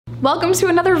Welcome to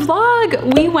another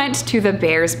vlog. We went to the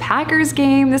Bears-Packers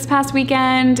game this past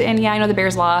weekend, and yeah, I know the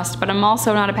Bears lost, but I'm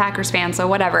also not a Packers fan, so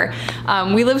whatever.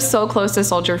 We live so close to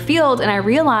Soldier Field, and I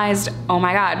realized, oh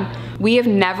my God, we have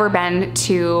never been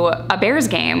to a Bears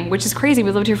game, which is crazy.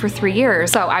 We lived here for 3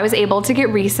 years. So I was able to get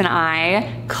Reese and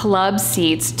I club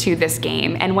seats to this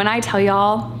game, and when I tell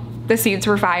y'all, the seats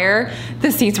were fire.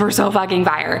 The seats were so fucking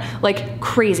fire, like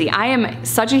crazy. I am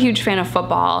such a huge fan of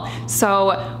football.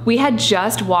 So we had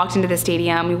just walked into the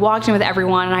stadium. We walked in with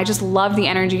everyone and I just loved the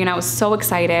energy and I was so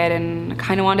excited and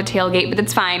kind of wanted to tailgate, but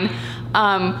it's fine.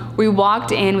 We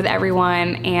walked in with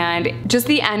everyone and just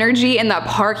the energy in the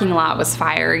parking lot was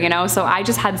fire, you know? So I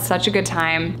just had such a good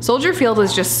time. Soldier Field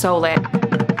was just so lit.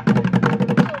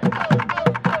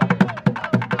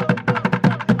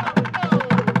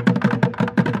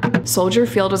 Soldier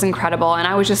Field was incredible and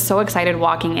I was just so excited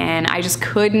walking in. I just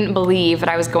couldn't believe that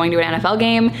I was going to an NFL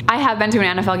game. I have been to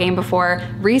an NFL game before.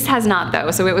 Reese has not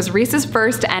though. So it was Reese's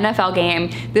first NFL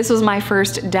game. This was my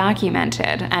first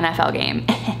documented NFL game.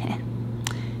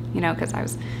 You know, because I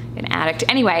was an addict.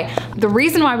 Anyway, the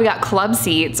reason why we got club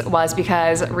seats was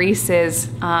because Reese is,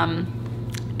 come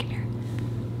here,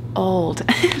 old.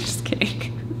 Just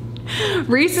kidding.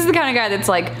 Reese is the kind of guy that's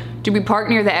like, do we park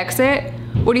near the exit?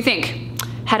 What do you think?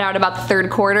 Head out about the third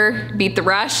quarter, beat the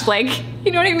rush, like,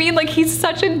 you know what I mean? Like, he's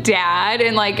such a dad,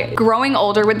 and like, growing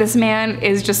older with this man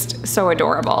is just so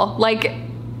adorable. Like,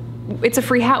 it's a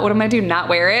free hat, what am I gonna do, not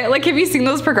wear it? Like, have you seen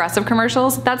those Progressive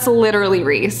commercials? That's literally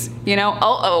Reese, you know?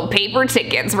 Oh, paper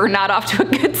tickets, we're not off to a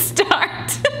good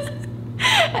start.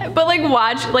 But like,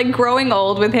 like growing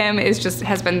old with him is just,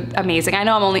 has been amazing. I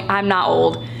know I'm not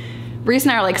old. Reese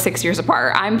and I are like 6 years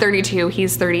apart. I'm 32,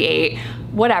 he's 38,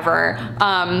 whatever.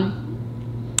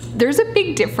 There's a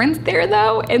big difference there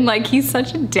though, and like he's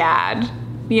such a dad,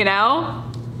 you know?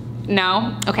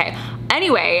 No? Okay.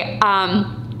 Anyway,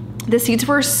 the seats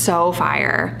were so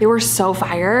fire. They were so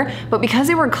fire, but because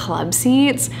they were club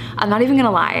seats, I'm not even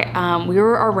gonna lie, we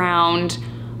were around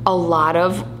a lot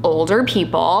of older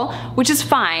people, which is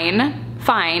fine,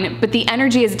 but the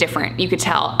energy is different, you could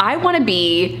tell. I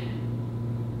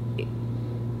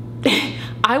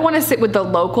wanna sit with the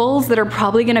locals that are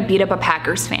probably gonna beat up a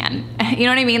Packers fan. You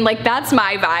know what I mean? Like, that's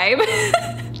my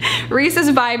vibe. Reese's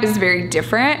vibe is very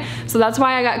different. So that's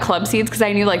why I got club seats, because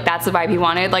I knew like that's the vibe he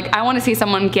wanted. Like, I wanna see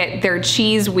someone get their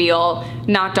cheese wheel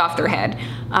knocked off their head.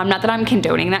 Not that I'm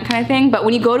condoning that kind of thing, but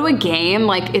when you go to a game,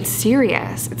 like, it's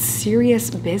serious. It's serious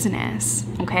business,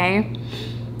 okay?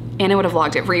 And I would have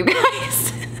vlogged it for you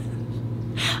guys.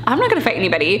 I'm not gonna fight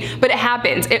anybody, but it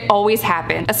happens. It always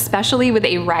happens, especially with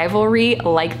a rivalry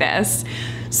like this.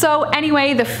 So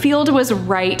anyway, the field was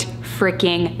right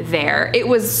freaking there. It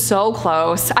was so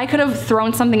close. I could have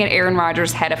thrown something at Aaron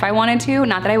Rodgers' head if I wanted to,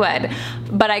 not that I would,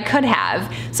 but I could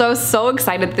have. So I was so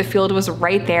excited that the field was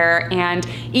right there, and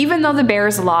even though the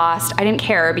Bears lost, I didn't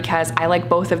care because I like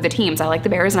both of the teams. I like the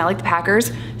Bears and I like the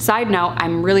Packers. Side note,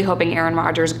 I'm really hoping Aaron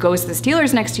Rodgers goes to the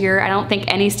Steelers next year. I don't think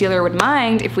any Steeler would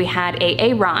mind if we had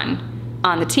Aaron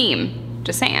on the team.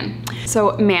 Just saying.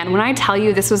 So man, when I tell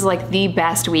you this was like the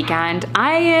best weekend,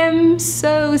 I am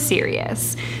so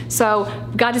serious. So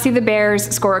got to see the Bears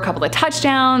score a couple of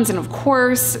touchdowns, and of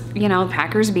course, you know, the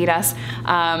Packers beat us.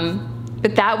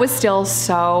 But that was still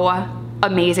so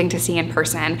amazing to see in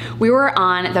person. We were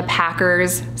on the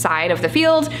Packers side of the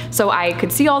field, so I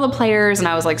could see all the players and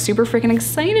I was like super freaking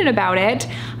excited about it.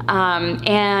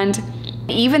 And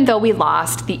even though we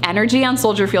lost, the energy on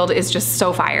Soldier Field is just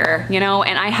so fire, you know,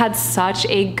 and I had such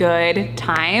a good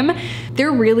time.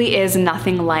 There really is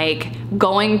nothing like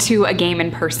going to a game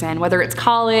in person, whether it's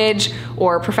college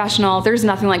or professional, there's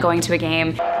nothing like going to a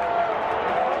game.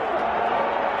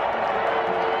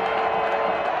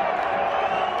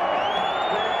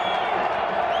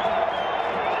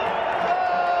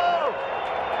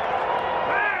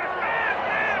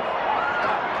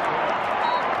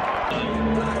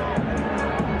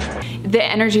 The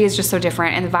energy is just so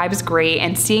different and the vibe is great,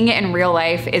 and seeing it in real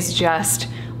life is just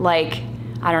like,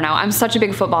 I don't know, I'm such a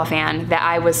big football fan that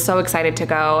I was so excited to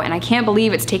go, and I can't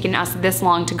believe it's taken us this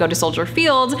long to go to Soldier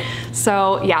Field.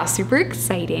 So yeah, super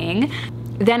exciting.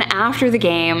 Then after the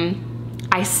game,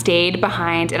 I stayed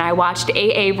behind and I watched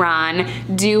Ron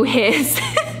do his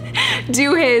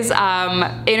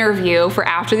interview for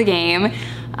after the game.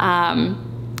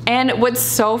 And what's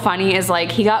so funny is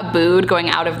like he got booed going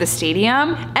out of the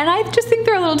stadium, and I just think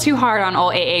they're a little too hard on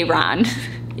old Ron.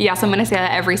 Yes, I'm gonna say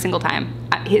that every single time.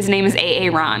 His name is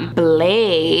Ron.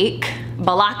 Blake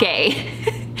Balake.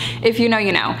 If you know,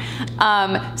 you know.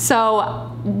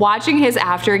 So watching his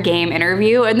after game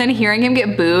interview and then hearing him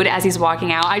get booed as he's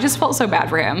walking out, I just felt so bad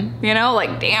for him. You know,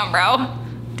 like, damn, bro.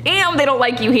 damn, they don't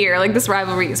like you here. Like, this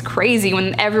rivalry is crazy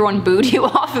when everyone booed you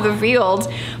off of the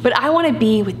field. But I want to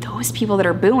be with those people that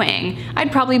are booing.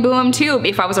 I'd probably boo him too.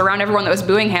 If I was around everyone that was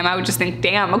booing him, I would just think,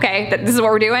 damn, okay, this is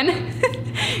what we're doing.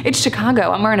 It's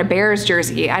Chicago. I'm wearing a Bears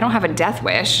jersey. I don't have a death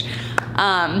wish.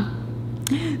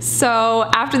 So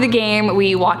after the game,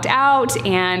 we walked out,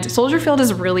 and Soldier Field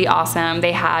is really awesome.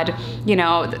 They had, you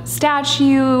know, the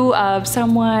statue of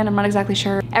someone, I'm not exactly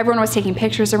sure. Everyone was taking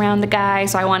pictures around the guy,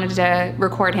 so I wanted to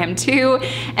record him too.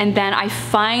 And then I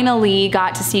finally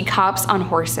got to see cops on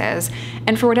horses.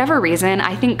 And for whatever reason,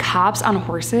 I think cops on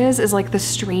horses is like the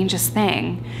strangest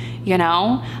thing, you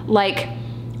know? Like,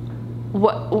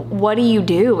 what do you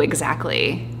do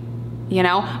exactly? You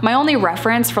know, my only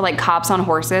reference for like cops on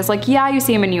horses, like, yeah, you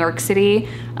see them in New York City,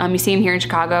 you see them here in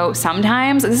Chicago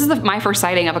sometimes. This is my first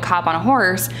sighting of a cop on a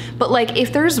horse, but like,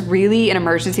 if there's really an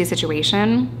emergency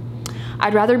situation,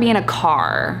 I'd rather be in a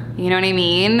car, you know what I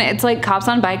mean? It's like cops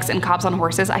on bikes and cops on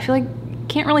horses. I feel like you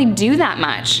can't really do that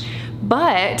much,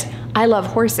 but I love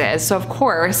horses. So of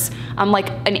course, I'm like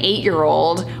an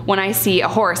 8-year-old. When I see a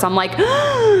horse, I'm like,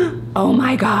 oh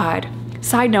my God.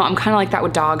 Side note, I'm kind of like that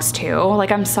with dogs too.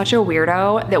 Like, I'm such a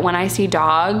weirdo that when I see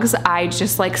dogs, I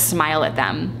just like smile at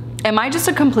them. Am I just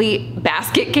a complete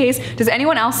basket case? Does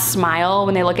anyone else smile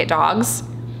when they look at dogs?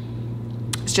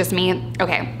 It's just me.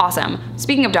 Okay, awesome.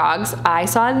 Speaking of dogs, I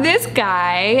saw this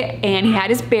guy and he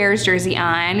had his Bears jersey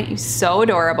on. He's so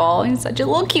adorable. He's such a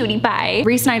little cutie pie.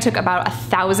 Reese and I took about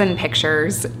 1,000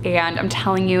 pictures, and I'm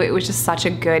telling you, it was just such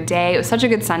a good day. It was such a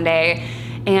good Sunday.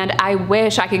 And I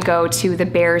wish I could go to the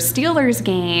Bears-Steelers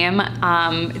game.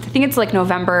 I think it's like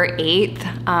November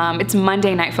 8th. It's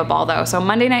Monday Night Football though. So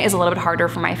Monday night is a little bit harder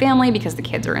for my family because the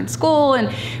kids are in school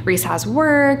and Reese has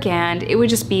work, and it would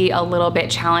just be a little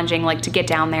bit challenging, like, to get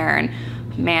down there. And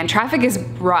man, traffic is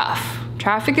rough.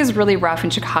 Traffic is really rough in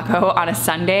Chicago on a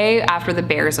Sunday after the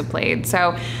Bears have played.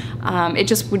 So it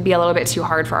just would be a little bit too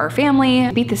hard for our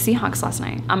family. Beat the Seahawks last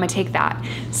night. I'm gonna take that.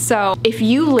 So if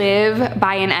you live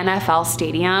by an NFL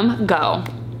stadium, go.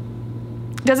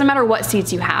 Doesn't matter what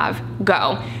seats you have,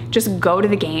 go. Just go to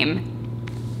the game.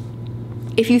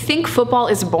 If you think football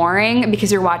is boring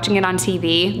because you're watching it on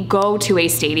TV, go to a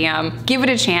stadium. Give it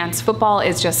a chance. Football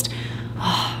is just,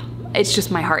 it's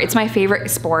just my heart. It's my favorite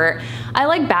sport. I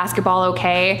like basketball,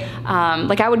 okay.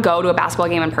 Like, I would go to a basketball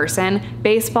game in person.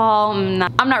 Baseball,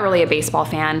 I'm not really a baseball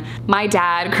fan. My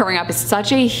dad growing up is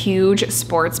such a huge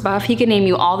sports buff. He can name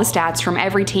you all the stats from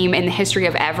every team in the history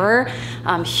of ever.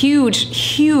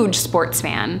 Huge sports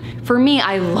fan. For me,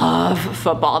 I love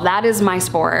football. That is my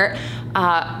sport.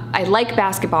 I like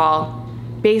basketball.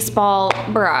 Baseball,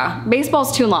 bruh.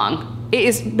 Baseball's too long.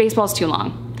 Baseball's too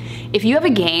long. If you have a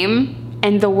game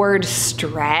and the word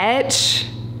stretch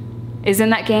is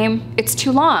in that game, it's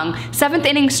too long. 7th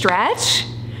inning stretch?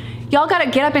 Y'all gotta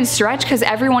get up and stretch because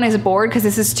everyone is bored because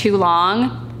this is too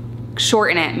long?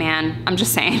 Shorten it, man. I'm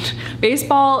just saying.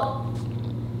 Baseball,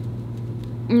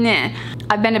 nah.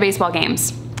 I've been to baseball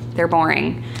games. They're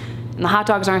boring. And the hot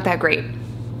dogs aren't that great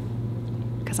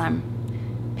because I'm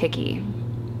picky.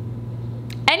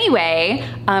 Anyway,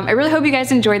 I really hope you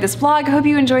guys enjoyed this vlog. I hope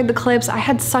you enjoyed the clips. I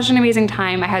had such an amazing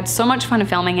time. I had so much fun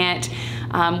filming it.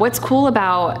 What's cool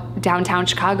about downtown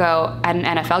Chicago at an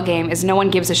NFL game is no one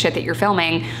gives a shit that you're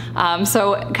filming.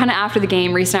 So kind of after the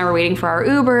game, Reese and I were waiting for our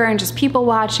Uber and just people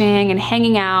watching and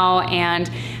hanging out, and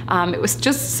it was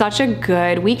just such a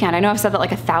good weekend. I know I've said that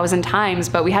like 1,000 times,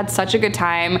 but we had such a good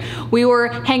time. We were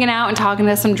hanging out and talking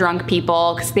to some drunk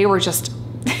people because they were just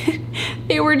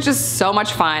they were just so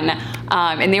much fun,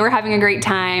 and they were having a great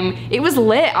time. It was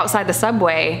lit outside the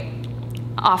subway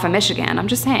off of Michigan. I'm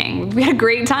just saying, we had a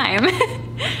great time.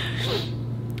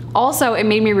 Also, it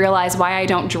made me realize why I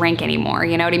don't drink anymore,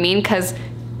 you know what I mean? Because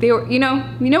they were, you know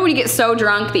when you get so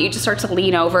drunk that you just start to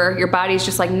lean over, your body's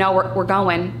just like, no, we're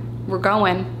going.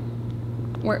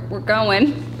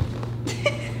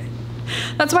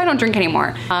 That's why I don't drink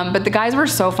anymore. But the guys were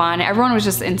so fun. Everyone was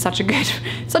just in such a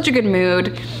good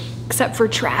mood, except for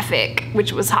traffic,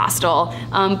 which was hostile.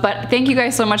 But thank you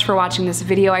guys so much for watching this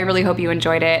video. I really hope you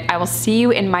enjoyed it. I will see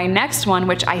you in my next one,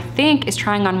 which I think is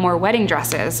trying on more wedding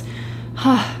dresses.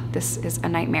 This is a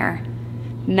nightmare.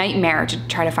 Nightmare to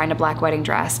try to find a black wedding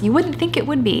dress. You wouldn't think it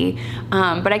would be,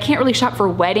 but I can't really shop for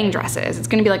wedding dresses. It's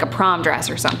gonna be like a prom dress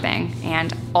or something.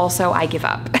 And also, I give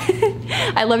up.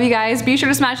 I love you guys. Be sure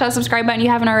to smash that subscribe button if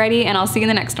you haven't already, and I'll see you in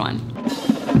the next one.